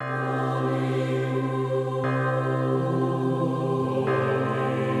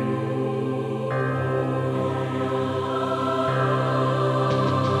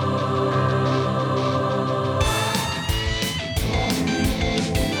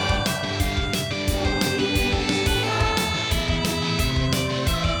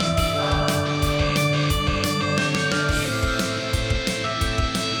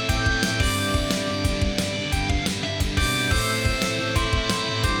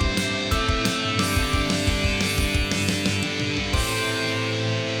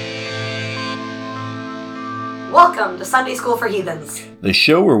Welcome to Sunday School for Heathens, the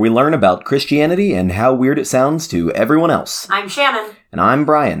show where we learn about Christianity and how weird it sounds to everyone else. I'm Shannon. And I'm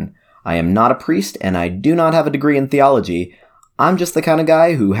Brian. I am not a priest, and I do not have a degree in theology. I'm just the kind of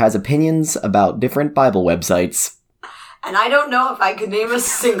guy who has opinions about different Bible websites. And I don't know if I could name a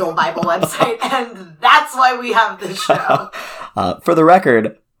single Bible website, and that's why we have this show. For the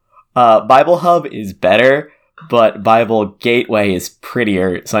record, Bible Hub is better, but Bible Gateway is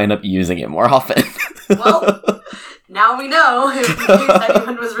prettier, so I end up using it more often. Well, now we know, in case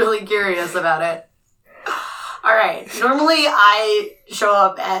anyone was really curious about it. Alright, normally I show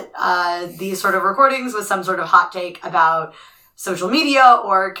up at these sort of recordings with some sort of hot take about social media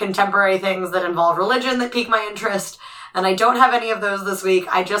or contemporary things that involve religion that pique my interest, and I don't have any of those this week.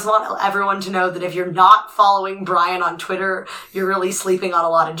 I just want everyone to know that if you're not following Brian on Twitter, you're really sleeping on a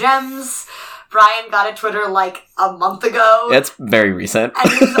lot of gems. Brian got a Twitter like a month ago. It's very recent.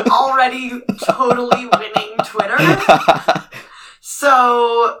 And he's already totally winning Twitter.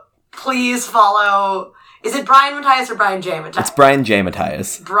 So please follow. Is it Brian Matthias or Brian J. Matthias? It's Brian J.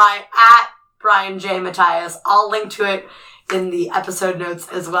 Matthias. Brian J. Matthias. I'll link to it in the episode notes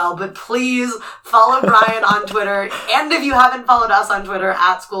as well. But please follow Brian on Twitter. And if you haven't followed us on Twitter,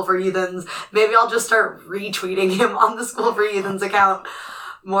 at School for Heathens, maybe I'll just start retweeting him on the School for Heathens account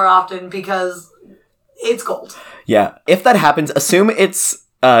more often because it's gold. Yeah. If that happens, assume it's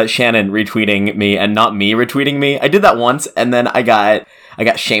Shannon retweeting me and not me retweeting me. I did that once and then I got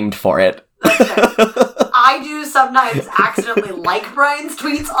shamed for it. I do sometimes accidentally like Brian's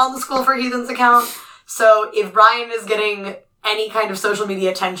tweets on the School for Heathens account. So if Brian is getting any kind of social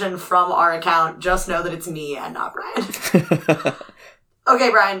media attention from our account, just know that it's me and not Brian. Okay,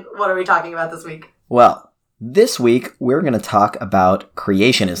 Brian, what are we talking about this week? Well, this week, we're going to talk about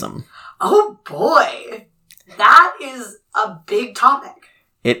creationism. Oh boy! That is a big topic.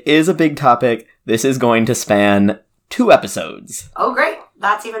 It is a big topic. This is going to span 2 episodes. Oh great.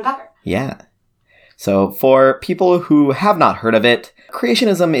 That's even better. Yeah. So, for people who have not heard of it,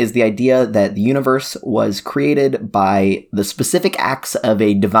 creationism is the idea that the universe was created by the specific acts of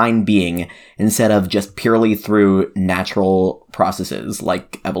a divine being instead of just purely through natural processes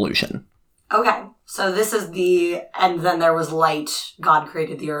like evolution. Okay. So this is the, and then there was light, God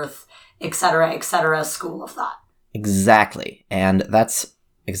created the earth, etc., school of thought. Exactly. And that's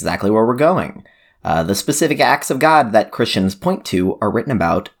exactly where we're going. The specific acts of God that Christians point to are written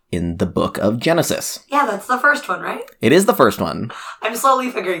about in the book of Genesis. Yeah, that's the first one, right? It is the first one. I'm slowly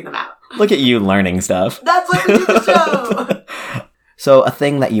figuring them out. Look at you learning stuff. That's why we do the show! So a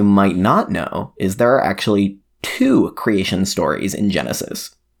thing that you might not know is there are actually 2 creation stories in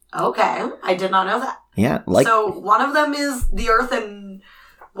Genesis. Okay, I did not know that. Yeah, So one of them is the earth and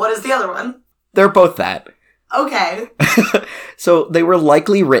what is the other one? They're both that. Okay. So they were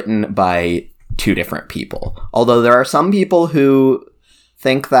likely written by 2 different people. Although there are some people who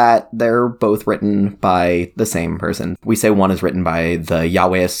think that they're both written by the same person. We say one is written by the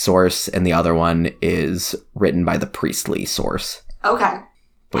Yahwehist source and the other one is written by the priestly source. Okay.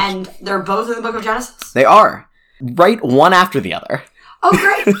 And they're both in the book of Genesis? They are. Right one after the other. Oh,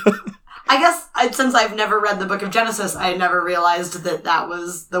 great. I guess since I've never read the book of Genesis, I never realized that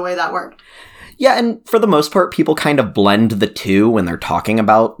was the way that worked. Yeah, and for the most part, people kind of blend the 2 when they're talking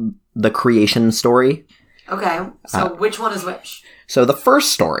about the creation story. Okay, so which one is which? So the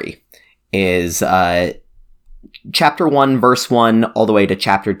first story is chapter 1, verse 1, all the way to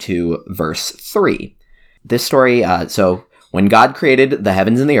chapter 2, verse 3. This story, so when God created the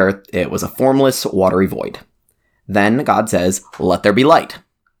heavens and the earth, it was a formless, watery void. Then God says, "Let there be light."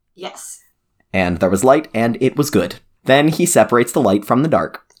 Yes. And there was light, and it was good. Then he separates the light from the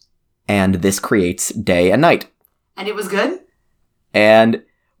dark, and this creates day and night. And it was good? And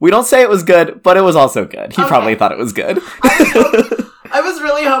we don't say it was good, but it was also good. He probably thought it was good. I was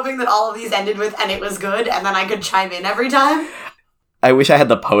really hoping that all of these ended with, "and it was good," and then I could chime in every time. I wish I had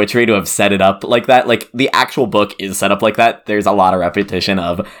the poetry to have set it up like that. Like, the actual book is set up like that. There's a lot of repetition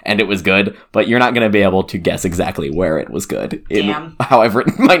of, "and it was good," but you're not going to be able to guess exactly where it was good in how I've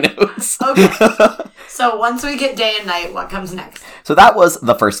written my notes. Okay. So once we get day and night, what comes next? So that was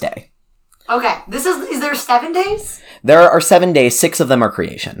the first day. Okay. Is there 7 days? There are 7 days, 6 of them are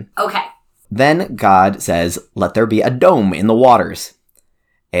creation. Okay. Then God says, "Let there be a dome in the waters."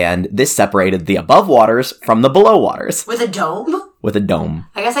 And this separated the above waters from the below waters. With a dome? With a dome.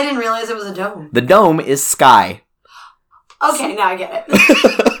 I guess I didn't realize it was a dome. The dome is sky. Okay, now I get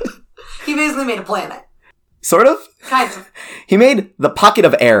it. He basically made a planet. Sort of? Kind of. He made the pocket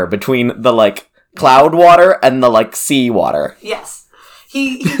of air between the, cloud water and the, sea water. Yes.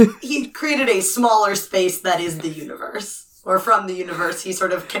 He created a smaller space that is the universe. Or from the universe, he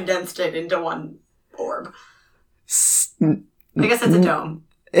sort of condensed it into one orb. I guess it's a dome.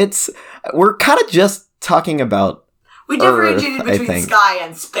 We're kind of just talking about We differentiated Earth, between sky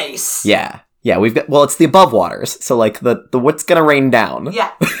and space. Yeah. Yeah, it's the above waters. So, like, the what's gonna rain down.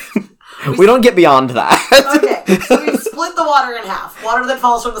 Yeah. We don't get beyond that. Okay, so we've split the water in half. Water that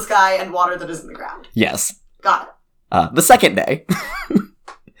falls from the sky and water that is in the ground. Yes. Got it. The second day.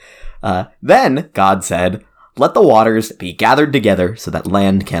 Then God said, "Let the waters be gathered together so that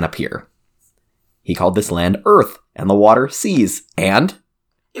land can appear." He called this land Earth, and the water seas, and...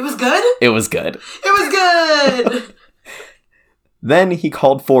 It was good? It was good. It was good! Then he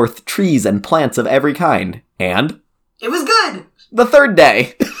called forth trees and plants of every kind, and... It was good! The third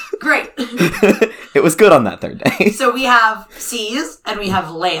day. Great. It was good on that third day. So we have seas, and we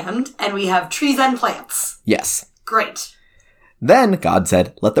have land, and we have trees and plants. Yes. Great. Then God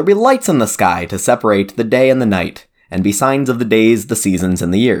said, "Let there be lights in the sky to separate the day and the night, and be signs of the days, the seasons,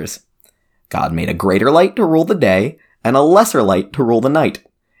 and the years." God made a greater light to rule the day, and a lesser light to rule the night.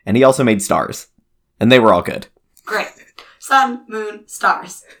 And he also made stars. And they were all good. Great. Sun, moon,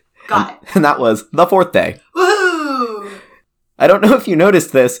 stars. Got it. And that was the fourth day. Woohoo! I don't know if you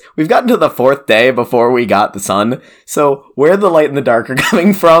noticed this, we've gotten to the fourth day before we got the sun, so where the light and the dark are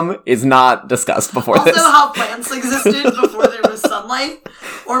coming from is not discussed before also, this. Also, how plants existed before there was sunlight.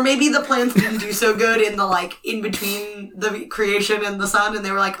 Or maybe the plants didn't do so good in the, like, in between the creation and the sun, and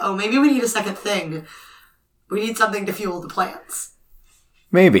they were like, oh, maybe we need a second thing. We need something to fuel the plants.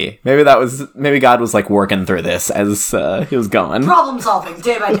 Maybe God was, like, working through this as he was going. Problem solving,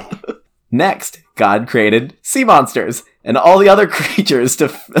 day by day. Next, God created sea monsters and all the other creatures to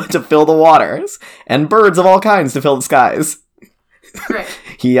fill the waters, and birds of all kinds to fill the skies. Great.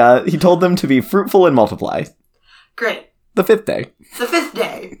 He told them to be fruitful and multiply. Great. The fifth day. The fifth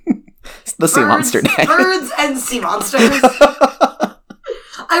day. The sea monster day. Birds and sea monsters. I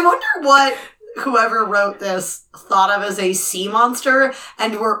wonder what whoever wrote this thought of as a sea monster,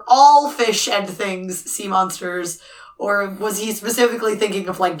 and were all fish and things sea monsters, or was he specifically thinking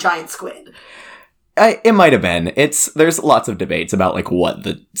of, like, giant squid? It might have been. There's lots of debates about, like, what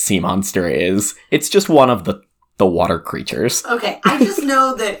the sea monster is. It's just one of the water creatures. Okay, I just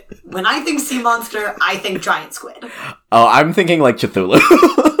know that when I think sea monster, I think giant squid. Oh, I'm thinking, like, Cthulhu.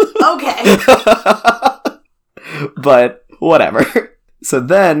 Okay. But, whatever. So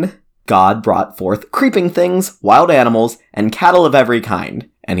then, God brought forth creeping things, wild animals, and cattle of every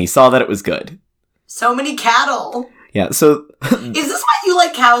kind, and he saw that it was good. So many cattle. Yeah, so... Is this why you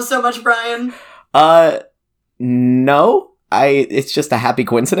like cows so much, Brian? No. It's just a happy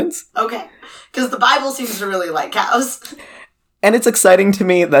coincidence. Okay. Because the Bible seems to really like cows. And it's exciting to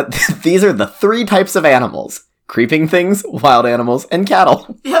me that these are the three types of animals. Creeping things, wild animals, and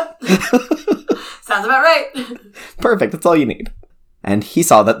cattle. Yep. Sounds about right. Perfect, that's all you need. And he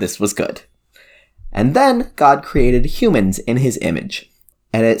saw that this was good. And then God created humans in his image.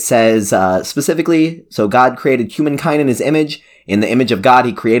 And it says specifically, so God created humankind in his image. In the image of God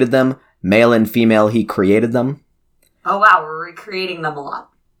he created them. Male and female he created them. Oh wow, we're recreating them a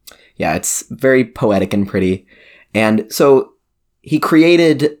lot. Yeah, it's very poetic and pretty. And so he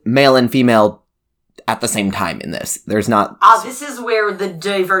created male and female at the same time in this. There's not... this is where the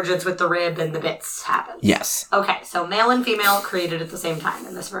divergence with the rib and the bits happens. Yes. Okay, so male and female created at the same time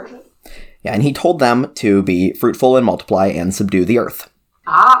in this version. Yeah, and he told them to be fruitful and multiply and subdue the earth.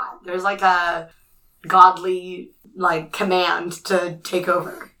 There's like a godly, like, command to take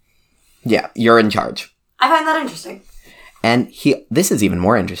over. Yeah, you're in charge. I find that interesting. And this is even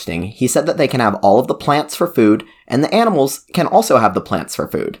more interesting. He said that they can have all of the plants for food, and the animals can also have the plants for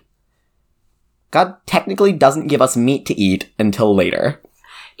food. God technically doesn't give us meat to eat until later.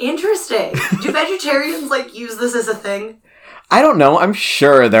 Interesting. Do vegetarians, like, use this as a thing? I don't know. I'm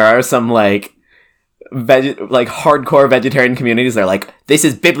sure there are some, like hardcore vegetarian communities that are like, this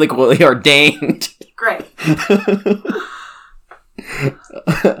is biblically ordained. Great.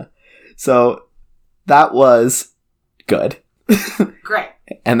 So, that was good. Great.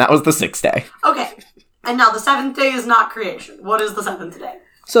 And that was the sixth day. Okay. And now the seventh day is not creation. What is the seventh day?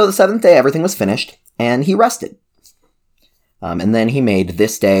 So the seventh day, everything was finished, and he rested. And then he made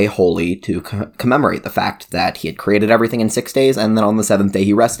this day holy to commemorate the fact that he had created everything in 6 days, and then on the seventh day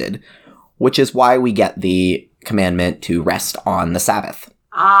he rested, which is why we get the commandment to rest on the Sabbath.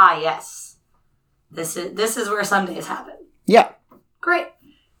 Ah, yes. This is where Sundays happen. Yeah. Great.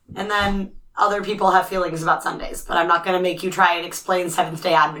 And then other people have feelings about Sundays, but I'm not going to make you try and explain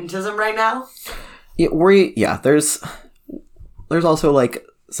Seventh-day Adventism right now. Yeah, there's also, like,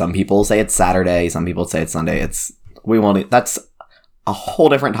 some people say it's Saturday, some people say it's Sunday. That's a whole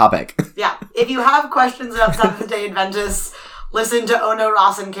different topic. Yeah. If you have questions about Seventh-day Adventists, listen to Ono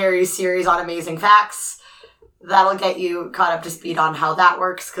Ross and Carey's series on Amazing Facts. that'll get you caught up to speed on how that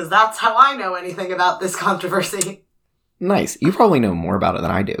works, because that's how I know anything about this controversy. Nice. You probably know more about it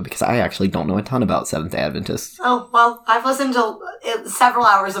than I do, because I actually don't know a ton about Seventh-day Adventists. Oh, well, I've listened to several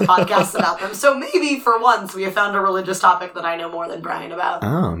hours of podcasts about them, so maybe for once we have found a religious topic that I know more than Brian about.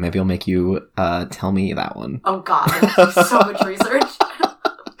 Oh, maybe I'll make you tell me that one. Oh god, so much research.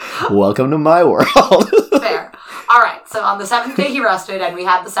 Welcome to my world. Fair. Alright, so on the seventh day he rested, and we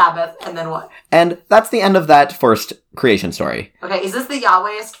had the Sabbath, and then what? And that's the end of that first creation story. Okay, is this the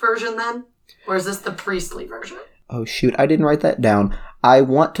Yahwehist version then? Or is this the priestly version? Oh shoot, I didn't write that down. I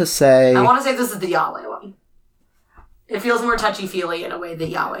want to say this is the Yahweh one. It feels more touchy-feely in a way that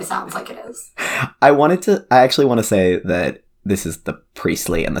Yahweh sounds like it is. I actually want to say that this is the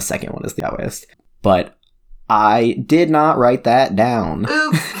priestly and the second one is the Yahwehist. But I did not write that down.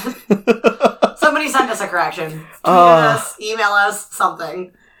 Oops. Somebody send us a correction. Tweet us, email us,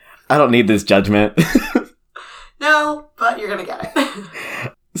 something. I don't need this judgment. No, but you're gonna get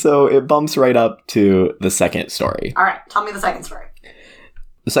it. So it bumps right up to the second story. Alright, tell me the second story.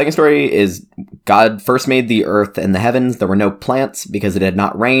 The second story is God first made the earth and the heavens. There were no plants because it had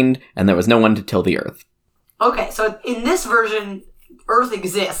not rained, and there was no one to till the earth. Okay, so in this version, Earth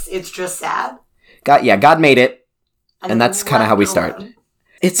exists. It's just sad. God made it, and that's kind of how we start.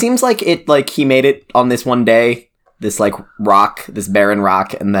 It seems like he made it on this one day, this rock, this barren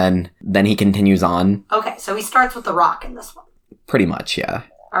rock, and then he continues on. Okay, so he starts with the rock in this one. Pretty much, yeah.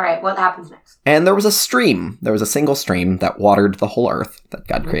 All right, what happens next? And there was a stream. There was a single stream that watered the whole earth that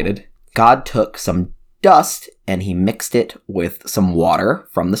God created. God took some dust and he mixed it with some water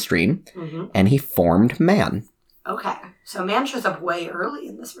from the stream, and he formed man. Okay, so man shows up way early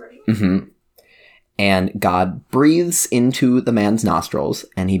in this version. Mm-hmm. And God breathes into the man's nostrils,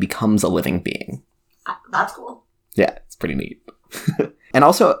 and he becomes a living being. That's cool. Yeah, it's pretty neat. And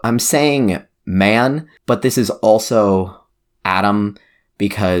also, I'm saying man, but this is also Adam,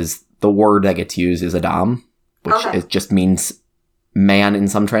 because the word that gets used is Adam, which it just means man in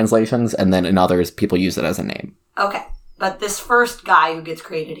some translations, and then in others, people use it as a name. Okay, but this first guy who gets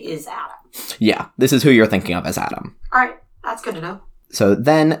created is Adam. Yeah, this is who you're thinking of as Adam. All right, that's good to know. So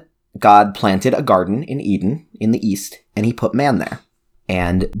then God planted a garden in Eden in the east, and he put man there.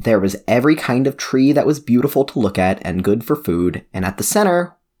 And there was every kind of tree that was beautiful to look at and good for food, and at the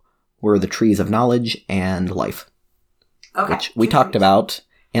center were the trees of knowledge and life. Okay. Which we talked about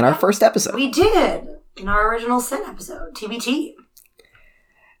in our first episode. We did, in our original sin episode, TBT.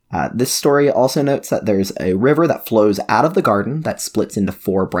 This story also notes that there's a river that flows out of the garden that splits into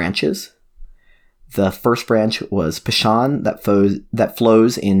 4 branches. The first branch was Pishon that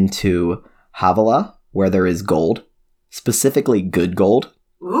flows into Havilah, where there is gold, specifically good gold.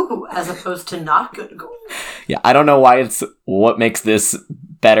 Ooh, as opposed to not good gold. Yeah, I don't know what makes this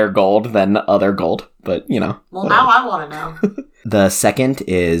better gold than other gold, but, Well, whatever. now I want to know. The second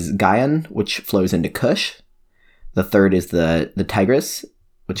is Gihon, which flows into Cush. The third is the Tigris,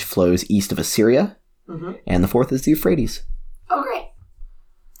 which flows east of Assyria. Mm-hmm. And the fourth is the Euphrates. Oh, great.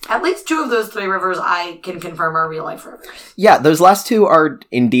 At least 2 of those 3 rivers I can confirm are real-life rivers. Yeah, those last 2 are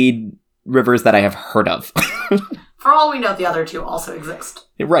indeed rivers that I have heard of. For all we know, the other 2 also exist.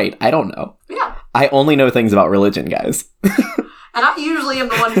 Right, I don't know. Yeah. I only know things about religion, guys. And I usually am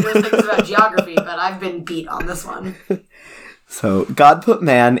the one who knows things about geography, but I've been beat on this one. So, God put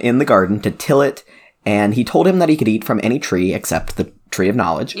man in the garden to till it, and he told him that he could eat from any tree except the tree of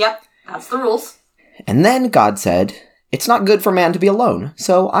knowledge. Yep, that's the rules. And then God said, "It's not good for man to be alone,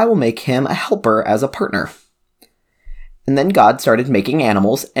 so I will make him a helper as a partner." And then God started making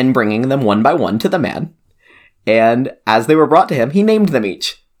animals and bringing them one by one to the man. And as they were brought to him, he named them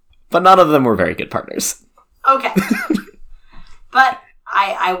each. But none of them were very good partners. Okay. But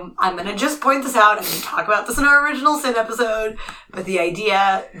I'm going to just point this out, and we talk about this in our original sin episode, but the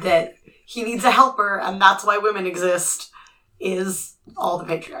idea that he needs a helper, and that's why women exist, is all the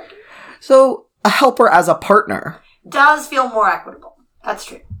patriarchy. So, a helper as a partner does feel more equitable. That's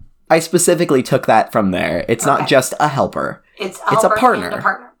true. I specifically took that from there. It's not just a helper. It's a partner. And a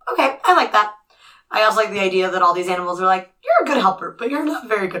partner. Okay, I like that. I also like the idea that all these animals are like, you're a good helper, but you're not a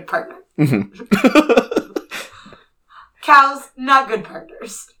very good partner. Mm-hmm. Cows, not good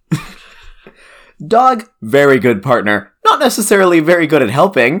partners. Dog, very good partner. Not necessarily very good at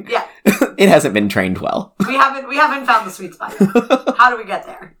helping. Yeah. It hasn't been trained well. We haven't found the sweet spot. How do we get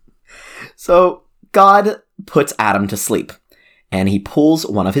there? So, God puts Adam to sleep, and he pulls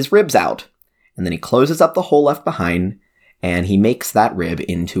one of his ribs out, and then he closes up the hole left behind, and he makes that rib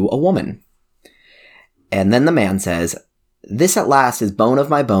into a woman. And then the man says, "This at last is bone of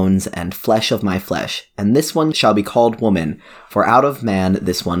my bones and flesh of my flesh, and this one shall be called woman, for out of man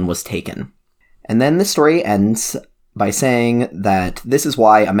this one was taken." And then the story ends by saying that this is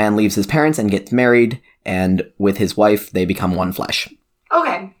why a man leaves his parents and gets married, and with his wife, they become one flesh.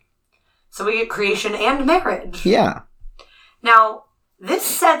 Okay. So we get creation and marriage. Yeah. Now, this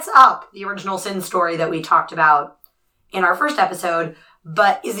sets up the original sin story that we talked about in our first episode,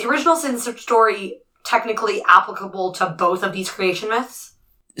 but is the original sin story technically applicable to both of these creation myths?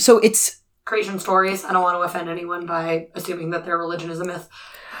 So it's... Creation stories. I don't want to offend anyone by assuming that their religion is a myth.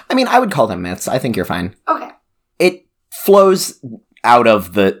 I mean, I would call them myths. I think you're fine. Okay. It flows out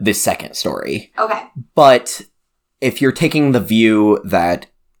of the second story. Okay. But if you're taking the view that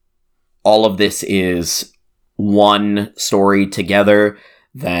all of this is one story together,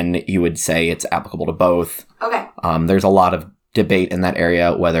 then you would say it's applicable to both. Okay. There's a lot of debate in that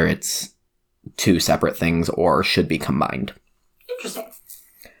area whether it's two separate things or should be combined. Interesting.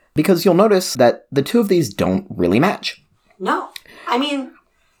 Because you'll notice that the two of these don't really match. No. I mean,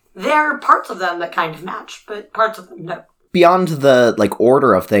 there are parts of them that kind of match, but parts of them don't. Beyond the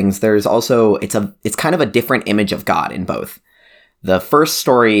order of things, there's also it's kind of a different image of God in both. The first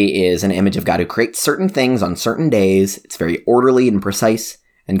story is an image of God who creates certain things on certain days. It's very orderly and precise,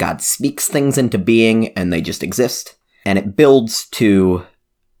 and God speaks things into being, and they just exist. And it builds to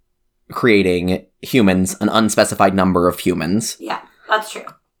creating humans, an unspecified number of humans. Yeah, that's true.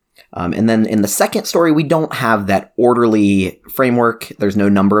 And then in the second story, we don't have that orderly framework. There's no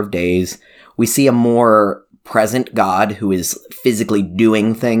number of days. We see a more present God who is physically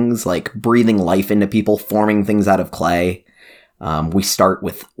doing things, like breathing life into people, forming things out of clay. We start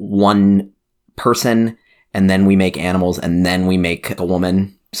with one person, and then we make animals, and then we make a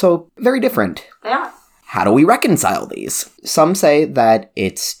woman. So, very different. They are. How do we reconcile these? Some say that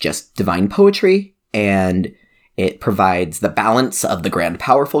it's just divine poetry, and it provides the balance of the grand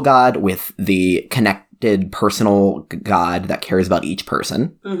powerful God with the connected personal God that cares about each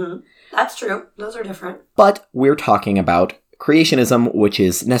person. Mm-hmm. That's true. Those are different. But we're talking about creationism, which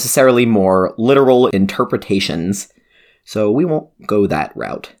is necessarily more literal interpretations, so we won't go that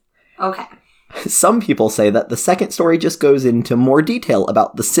route. Okay. Some people say that the second story just goes into more detail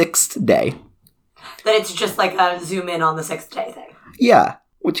about the sixth day. That it's just like a zoom in on the sixth day thing. Yeah,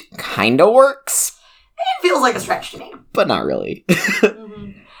 which kinda works. It feels like a stretch to me. But not really. Mm-hmm.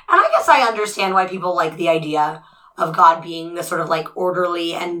 And I guess I understand why people like the idea of God being this sort of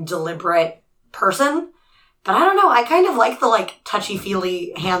orderly and deliberate person. But I don't know, I kind of like the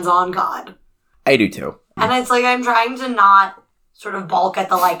touchy-feely hands-on God. I do too. And it's I'm trying to not sort of balk at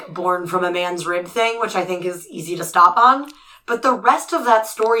the born from a man's rib thing, which I think is easy to stop on. But the rest of that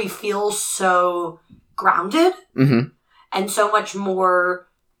story feels so grounded and so much more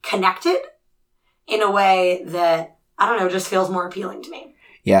connected in a way that, I don't know, just feels more appealing to me.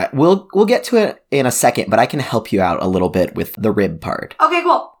 Yeah, we'll get to it in a second, but I can help you out a little bit with the rib part. Okay,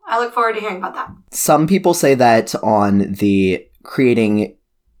 cool. I look forward to hearing about that. Some people say that on the creating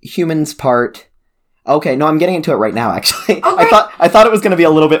humans part. Okay, no, I'm getting into it right now, actually. Okay. I thought it was going to be a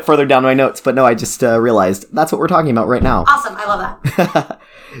little bit further down my notes, but no, I just realized that's what we're talking about right now. Awesome, I love that.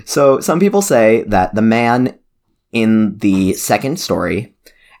 So, some people say that the man in the second story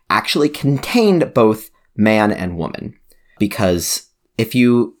actually contained both man and woman. Because if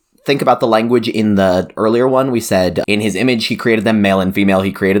you think about the language in the earlier one, we said in his image he created them, male and female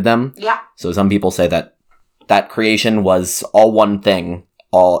he created them. Yeah. So some people say that creation was all one thing,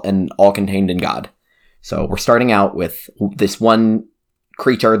 all contained in God. So we're starting out with this one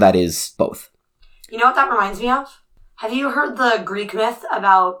creature that is both. You know what that reminds me of? Have you heard the Greek myth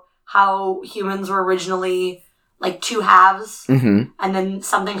about how humans were originally two halves, and then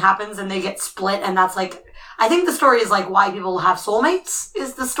something happens and they get split, and that's I think the story is why people have soulmates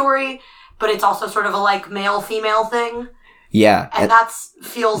is the story, but it's also sort of a male-female thing. Yeah. And that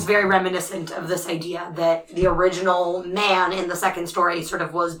feels very reminiscent of this idea that the original man in the second story sort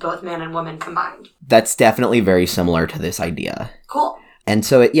of was both man and woman combined. That's definitely very similar to this idea. Cool. And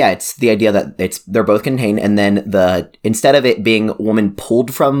so, it's the idea that they're both contained, and then instead of it being woman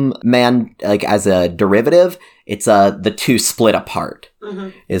pulled from man, as a derivative, it's the two split apart,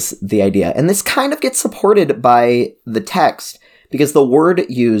 is the idea. And this kind of gets supported by the text, because the word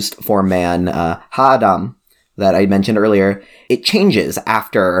used for man, ha'adam, that I mentioned earlier, it changes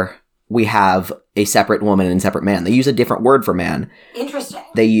after we have a separate woman and separate man. They use a different word for man. Interesting.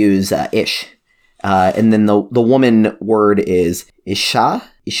 They use ish. And then the woman word is isha.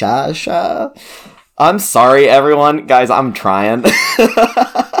 Isha. I'm sorry, everyone. Guys, I'm trying.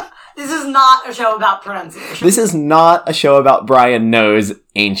 This is not a show about pronunciation. This is not a show about Brian knows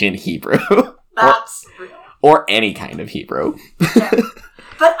ancient Hebrew. That's real. Or any kind of Hebrew. Yeah.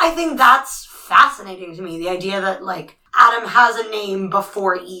 But I think that's fascinating to me. The idea that, Adam has a name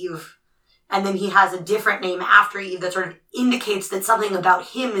before Eve. and then he has a different name after Eve that sort of indicates that something about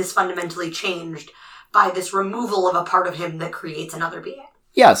him is fundamentally changed by this removal of a part of him that creates another being.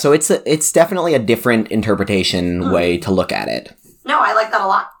 Yeah, so it's definitely a different interpretation way to look at it. No, I like that a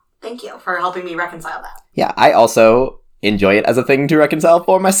lot. Thank you for helping me reconcile that. Yeah, I also enjoy it as a thing to reconcile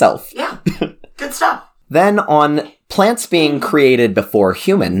for myself. Yeah, good stuff. Then on plants being created before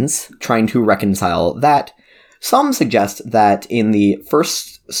humans, trying to reconcile that, some suggest that in the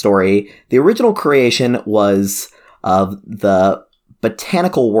first story, the original creation was of the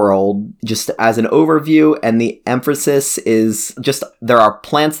botanical world, just as an overview, and the emphasis is just there are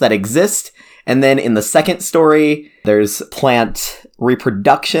plants that exist, and then in the second story, there's plant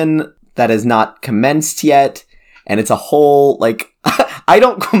reproduction that is not commenced yet, and it's a whole, like, I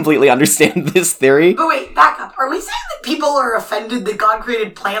don't completely understand this theory. But wait, back up. Are we saying that people are offended that God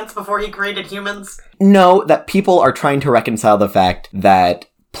created plants before he created humans? No, that people are trying to reconcile the fact that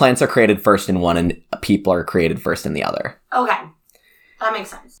plants are created first in one and people are created first in the other. Okay. That makes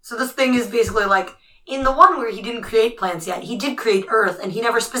sense. So this thing is basically like, in the one where he didn't create plants yet, he did create Earth, and he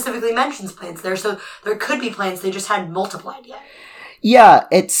never specifically mentions plants there, so there could be plants, they just hadn't multiplied yet. Yeah,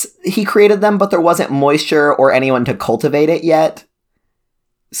 he created them, but there wasn't moisture or anyone to cultivate it yet,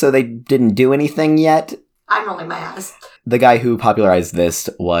 so they didn't do anything yet. I'm rolling my eyes. The guy who popularized this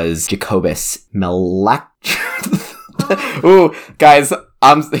was Jacobus Melanchthon. Ooh, guys,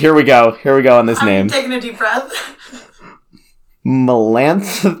 here we go on this name. I'm taking a deep breath.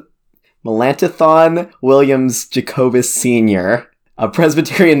 Melanchthon Williams Jacobus Sr., a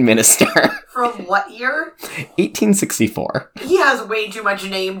Presbyterian minister. From what year? 1864. He has way too much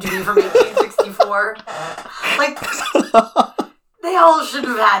name to be from 1864. Like, they all should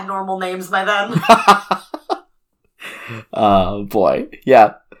have had normal names by then. Oh, boy.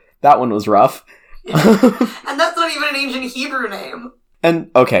 Yeah, that one was rough. Yeah. And that's not even an ancient Hebrew name.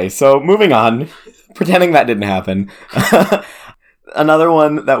 And, okay, so moving on. Pretending that didn't happen. Another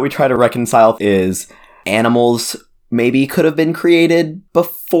one that we try to reconcile is animals maybe could have been created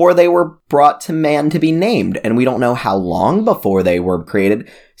before they were brought to man to be named, and we don't know how long before they were created,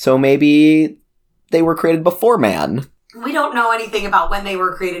 so maybe they were created before man. We don't know anything about when they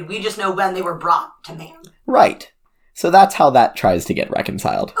were created, we just know when they were brought to man. Right. So that's how that tries to get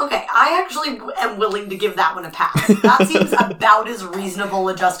reconciled. Okay, I actually am willing to give that one a pass. That seems about as reasonable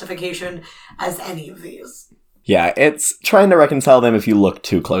a justification as any of these. Yeah, it's trying to reconcile them if you look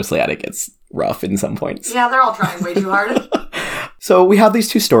too closely at it gets rough in some points. Yeah, they're all trying way too hard. So we have these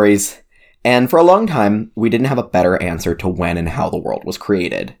two stories, and for a long time, we didn't have a better answer to when and how the world was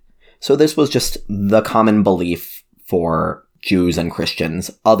created. So this was just the common belief for Jews and Christians.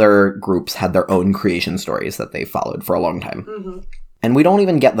 Other groups had their own creation stories that they followed for a long time. Mm-hmm. And we don't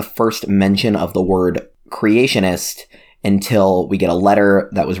even get the first mention of the word creationist until we get a letter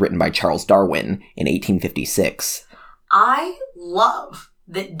that was written by Charles Darwin in 1856. I love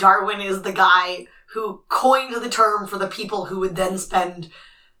that Darwin is the guy who coined the term for the people who would then spend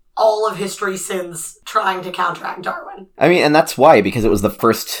all of history since trying to counteract Darwin. I mean, and that's why, because it was the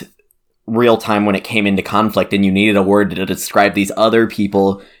first real time when it came into conflict and you needed a word to describe these other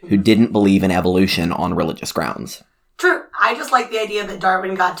people who didn't believe in evolution on religious grounds. True. I just like the idea that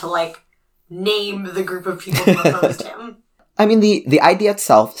Darwin got to, like, name the group of people who opposed him. I mean, the idea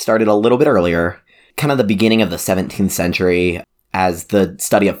itself started a little bit earlier, kind of the beginning of the 17th century, as the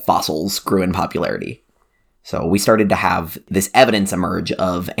study of fossils grew in popularity. So we started to have this evidence emerge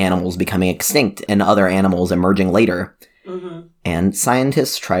of animals becoming extinct and other animals emerging later. Mm-hmm. And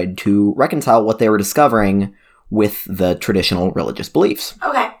scientists tried to reconcile what they were discovering with the traditional religious beliefs.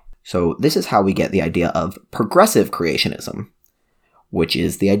 Okay. So this is how we get the idea of progressive creationism, which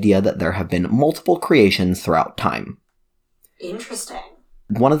is the idea that there have been multiple creations throughout time. Interesting.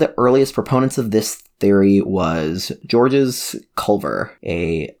 One of the earliest proponents of this theory was Georges Cuvier.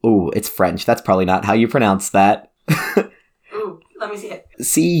 It's French. That's probably not how you pronounce that. Ooh, let me see it.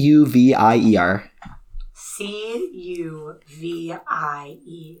 Cuvier. Cuvier.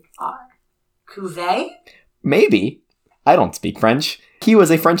 Cuvier? Maybe. I don't speak French. He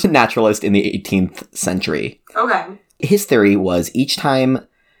was a French naturalist in the 18th century. Okay. His theory was each time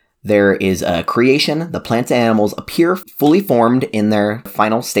there is a creation, the plants and animals appear fully formed in their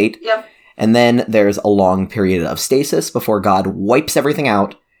final state. Yep. And then there's a long period of stasis before God wipes everything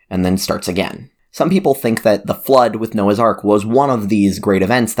out and then starts again. Some people think that the flood with Noah's Ark was one of these great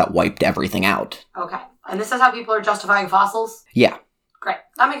events that wiped everything out. Okay. And this is how people are justifying fossils? Yeah. Great.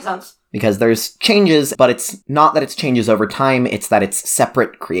 That makes sense. Because there's changes, but it's not that it's changes over time, it's that it's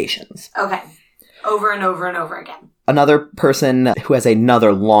separate creations. Okay. Over and over and over again. Another person who has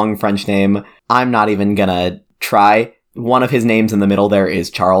another long French name, I'm not even gonna try, One of his names in the middle there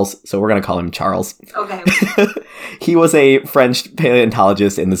is Charles, so we're going to call him Charles. Okay. He was a French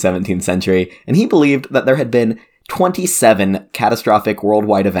paleontologist in the 17th century, and he believed that there had been 27 catastrophic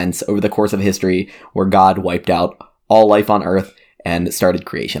worldwide events over the course of history where God wiped out all life on Earth and started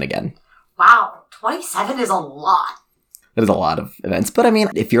creation again. Wow, 27 is a lot. That is a lot of events. But I mean,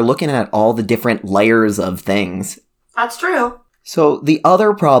 if you're looking at all the different layers of things... That's true. So the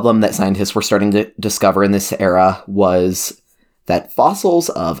other problem that scientists were starting to discover in this era was that fossils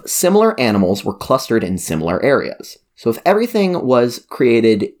of similar animals were clustered in similar areas. So if everything was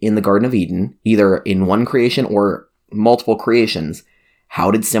created in the Garden of Eden, either in one creation or multiple creations,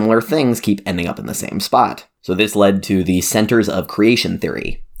 how did similar things keep ending up in the same spot? So this led to the centers of creation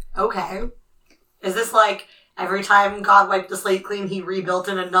theory. Okay. Is this like every time God wiped the slate clean, he rebuilt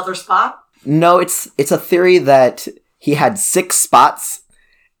in another spot? No, it's a theory that he had 6 spots,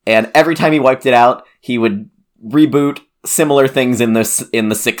 and every time he wiped it out, he would reboot similar things in the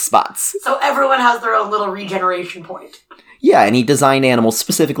 6 spots. So everyone has their own little regeneration point. Yeah, and he designed animals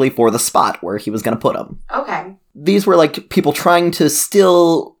specifically for the spot where he was going to put them. Okay. These were like people trying to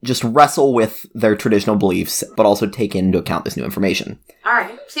still just wrestle with their traditional beliefs, but also take into account this new information. All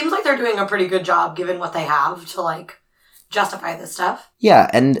right. Seems like they're doing a pretty good job given what they have to, like, justify this stuff.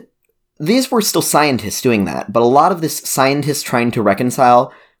 Yeah, and these were still scientists doing that, but a lot of this scientists trying to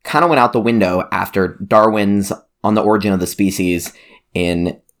reconcile kind of went out the window after Darwin's On the Origin of the Species in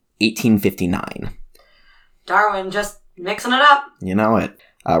 1859. Darwin just mixing it up. You know it.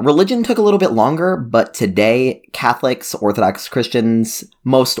 Religion took a little bit longer, but today, Catholics, Orthodox Christians,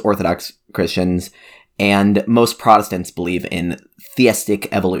 most Orthodox Christians, and most Protestants believe in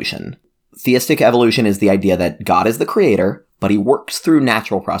theistic evolution. Theistic evolution is the idea that God is the creator, but he works through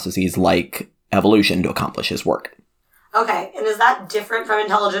natural processes like evolution to accomplish his work. Okay, and is that different from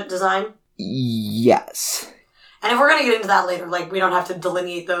intelligent design? Yes. And if we're going to get into that later, like, we don't have to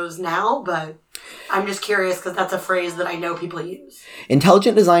delineate those now, but I'm just curious because that's a phrase that I know people use.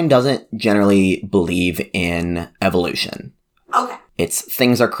 Intelligent design doesn't generally believe in evolution. Okay. It's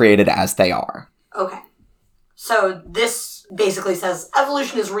things are created as they are. Okay. So this basically says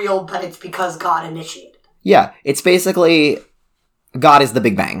evolution is real, but it's because God initiated. Yeah, it's basically God is the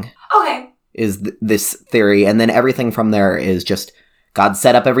Big Bang. Okay. Is this theory, and then everything from there is just God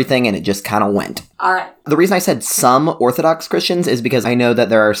set up everything and it just kind of went. All right. The reason I said some Orthodox Christians is because I know that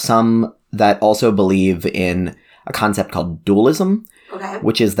there are some that also believe in a concept called dualism, okay,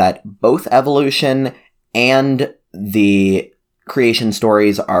 which is that both evolution and the creation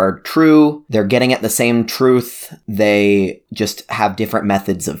stories are true. They're getting at the same truth. They just have different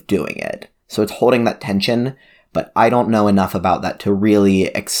methods of doing it. So it's holding that tension, but I don't know enough about that to really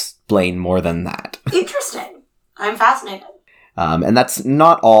explain more than that. Interesting. I'm fascinated. And that's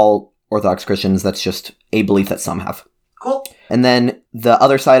not all Orthodox Christians. That's just a belief that some have. Cool. And then the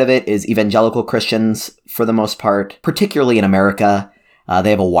other side of it is evangelical Christians, for the most part, particularly in America. They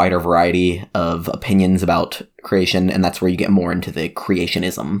have a wider variety of opinions about creation, and that's where you get more into the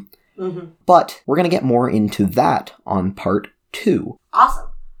creationism. Mm-hmm. But we're going to get more into that on part 2. Awesome.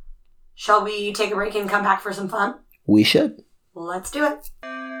 Shall we take a break and come back for some fun? We should. Let's do it.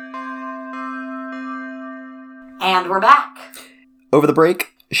 And we're back. Over the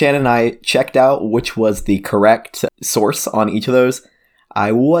break, Shannon and I checked out which was the correct source on each of those.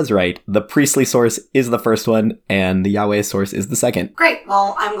 I was right. The priestly source is the first one, and the Yahweh source is the second. Great.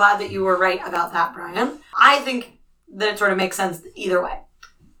 Well, I'm glad that you were right about that, Brian. I think that it sort of makes sense either way.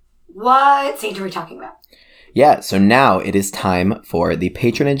 What saint are we talking about? Yeah, so now it is time for the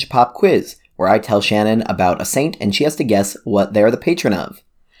Patronage Pop Quiz, where I tell Shannon about a saint, and she has to guess what they're the patron of.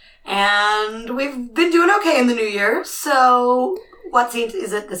 And we've been doing okay in the new year, so what saint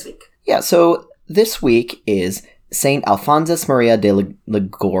is it this week? Yeah, so this week is Saint Alphonsus Maria de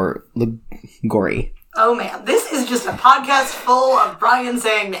Liguori. Oh man, this is just a podcast full of Brian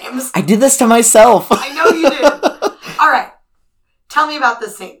saying names. I did this to myself! I know you did. Alright, tell me about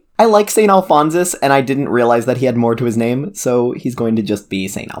this saint. I like Saint Alphonsus, and I didn't realize that he had more to his name, so he's going to just be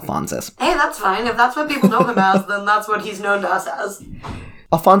Saint Alphonsus. Hey, that's fine. If that's what people know him as, then that's what he's known to us as.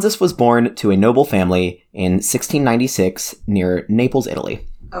 Alphonsus was born to a noble family in 1696 near Naples, Italy.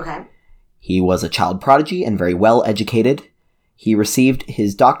 Okay. He was a child prodigy and very well educated. He received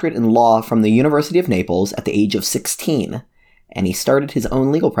his doctorate in law from the University of Naples at the age of 16, and he started his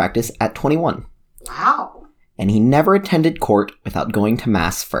own legal practice at 21. Wow. And he never attended court without going to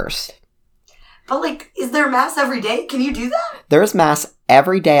Mass first. But, like, is there Mass every day? Can you do that? There is Mass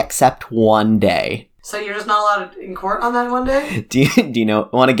every day except one day. So you're just not allowed in court on that one day? Do you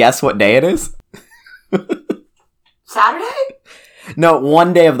want to guess what day it is? Saturday? No,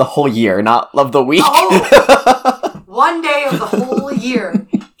 one day of the whole year, not of the week. Oh! one day of the whole year.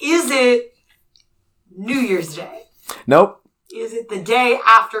 Is it New Year's Day? Nope. Is it the day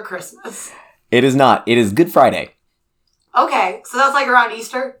after Christmas? It is not. It is Good Friday. Okay, so that's like around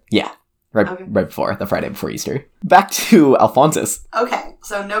Easter? Yeah. Right before, the Friday before Easter. Back to Alphonsus. Okay,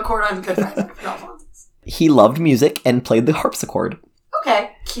 so no chord on Good Friday for Alphonsus. He loved music and played the harpsichord.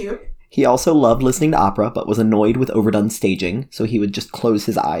 Okay, cute. He also loved listening to opera, but was annoyed with overdone staging, so he would just close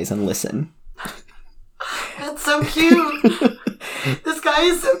his eyes and listen. That's so cute. This guy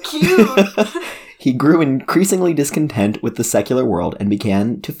is so cute. He grew increasingly discontent with the secular world and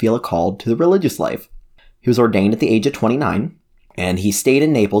began to feel a call to the religious life. He was ordained at the age of 29, and he stayed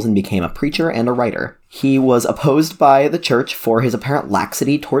in Naples and became a preacher and a writer. He was opposed by the church for his apparent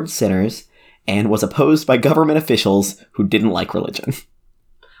laxity towards sinners, and was opposed by government officials who didn't like religion.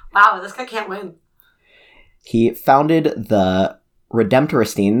 Wow, this guy can't win. He founded the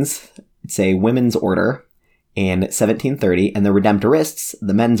Redemptoristines, it's a women's order, in 1730, and the Redemptorists,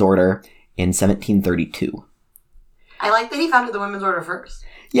 the men's order, in 1732. I like that he founded the women's order first.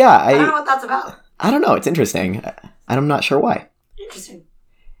 Yeah, I don't know what that's about. I don't know, it's interesting. I'm not sure why. Interesting.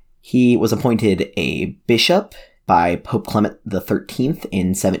 He was appointed a bishop by Pope Clement XIII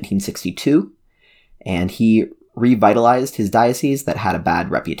in 1762, and he revitalized his diocese that had a bad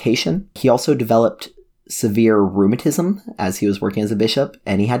reputation. He also developed severe rheumatism as he was working as a bishop,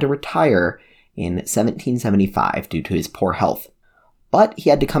 and he had to retire in 1775 due to his poor health. But he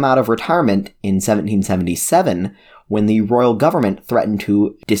had to come out of retirement in 1777 when the royal government threatened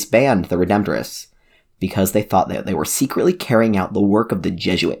to disband the Redemptorists because they thought that they were secretly carrying out the work of the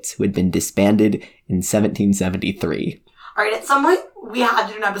Jesuits who had been disbanded in 1773. All right, at some point, we had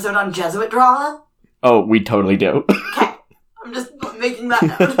to do an episode on Jesuit drama. Oh, we totally do. Okay, I'm just making that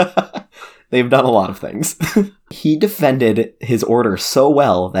note. They've done a lot of things. He defended his order so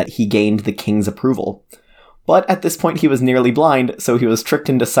well that he gained the king's approval. But at this point he was nearly blind, so he was tricked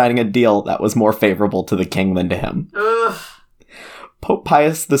into signing a deal that was more favorable to the king than to him. Ugh. Pope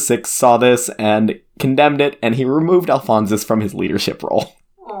Pius VI saw this and condemned it, and he removed Alphonsus from his leadership role.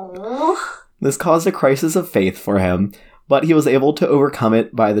 Aww. This caused a crisis of faith for him, but he was able to overcome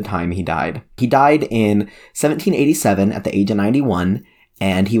it by the time he died. He died in 1787 at the age of 91,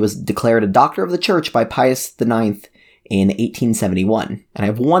 and he was declared a doctor of the church by Pius IX in 1871. And I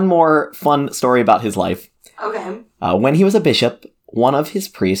have one more fun story about his life. Okay. When he was a bishop, one of his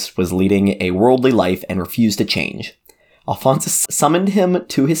priests was leading a worldly life and refused to change. Alphonsus summoned him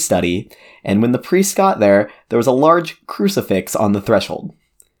to his study, and when the priest got there, there was a large crucifix on the threshold.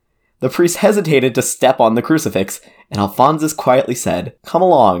 The priest hesitated to step on the crucifix, and Alphonsus quietly said, "Come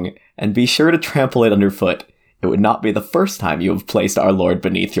along, and be sure to trample it underfoot. It would not be the first time you have placed our Lord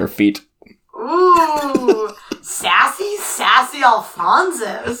beneath your feet." Ooh, sassy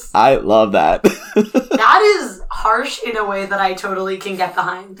Alphonsus. I love that. That is harsh in a way that I totally can get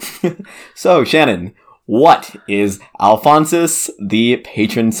behind. So, Shannon, what is Alphonsus the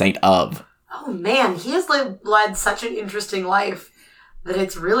patron saint of? Oh man, he has led such an interesting life that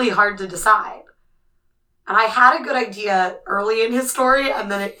it's really hard to decide. And I had a good idea early in his story, and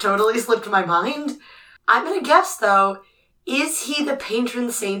then it totally slipped my mind. I'm gonna guess, though, is he the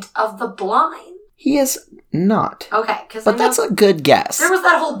patron saint of the blind? He is not. Okay, because But that's a good guess. There was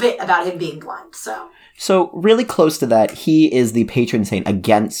that whole bit about him being blind, so... So, really close to that, he is the patron saint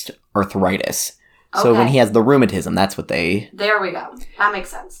against arthritis. So Okay. when he has the rheumatism, that's what they... There we go. That makes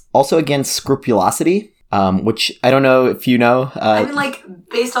sense. Also against scrupulosity, which I don't know if you know. I mean, like,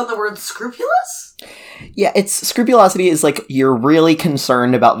 based on the word scrupulous? Yeah, it's scrupulosity is like you're really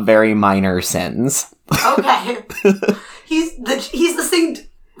concerned about very minor sins. Okay. He's the saint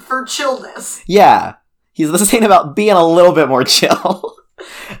for chillness. Yeah, he's the saint about being a little bit more chill.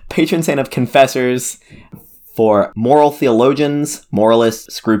 Patron saint of confessors, for moral theologians,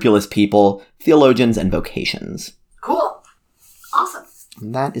 moralists, scrupulous people, theologians, and vocations. Cool. Awesome.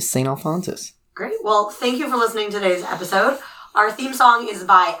 And that is St. Alphonsus. Great. Well, thank you for listening to today's episode. Our theme song is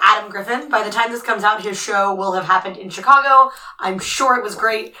by Adam Griffin. By the time this comes out, his show will have happened in Chicago. I'm sure it was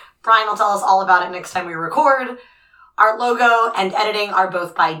great. Brian will tell us all about it next time we record. Our logo and editing are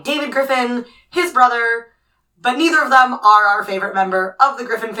both by David Griffin, his brother, but neither of them are our favorite member of the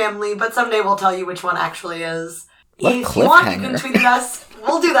Griffin family, but someday we'll tell you which one actually is. What If you want, you cliffhanger. can tweet at us.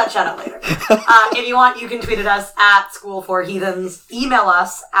 We'll do that shout out later. If you want, you can tweet at us at School for Heathens. Email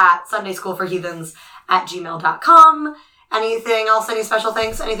us at sundayschoolforheathens@gmail.com. Anything else? Any special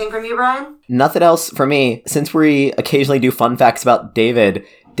thanks? Anything from you, Brian? Nothing else for me. Since we occasionally do fun facts about David,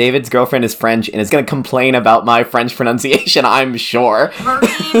 David's girlfriend is French and is going to complain about my French pronunciation, I'm sure. Marine,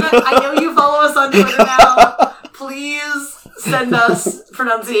 I know you follow us on Twitter now. Please send us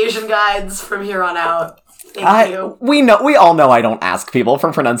pronunciation guides from here on out. Thank you. We all know I don't ask people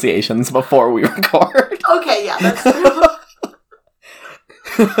for pronunciations before we record. Okay, yeah, that's true.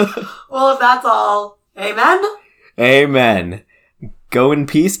 Well, if that's all, amen? Amen. Go in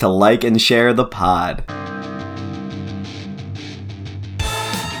peace to like and share the pod.